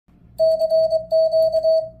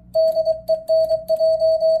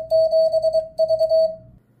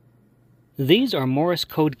These are Morse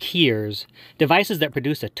code keyers, devices that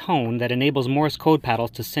produce a tone that enables Morse code paddles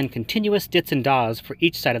to send continuous dits and dahs for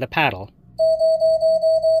each side of the paddle.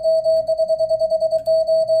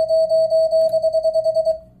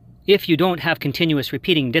 If you don't have continuous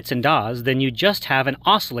repeating dits and dahs, then you just have an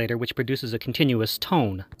oscillator which produces a continuous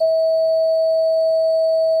tone.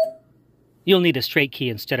 You'll need a straight key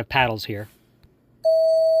instead of paddles here.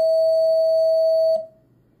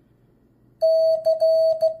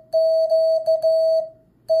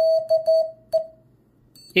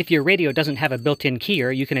 If your radio doesn't have a built-in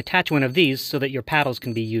keyer, you can attach one of these so that your paddles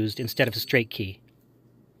can be used instead of a straight key.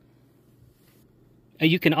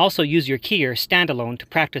 You can also use your keyer standalone to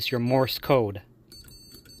practice your Morse code.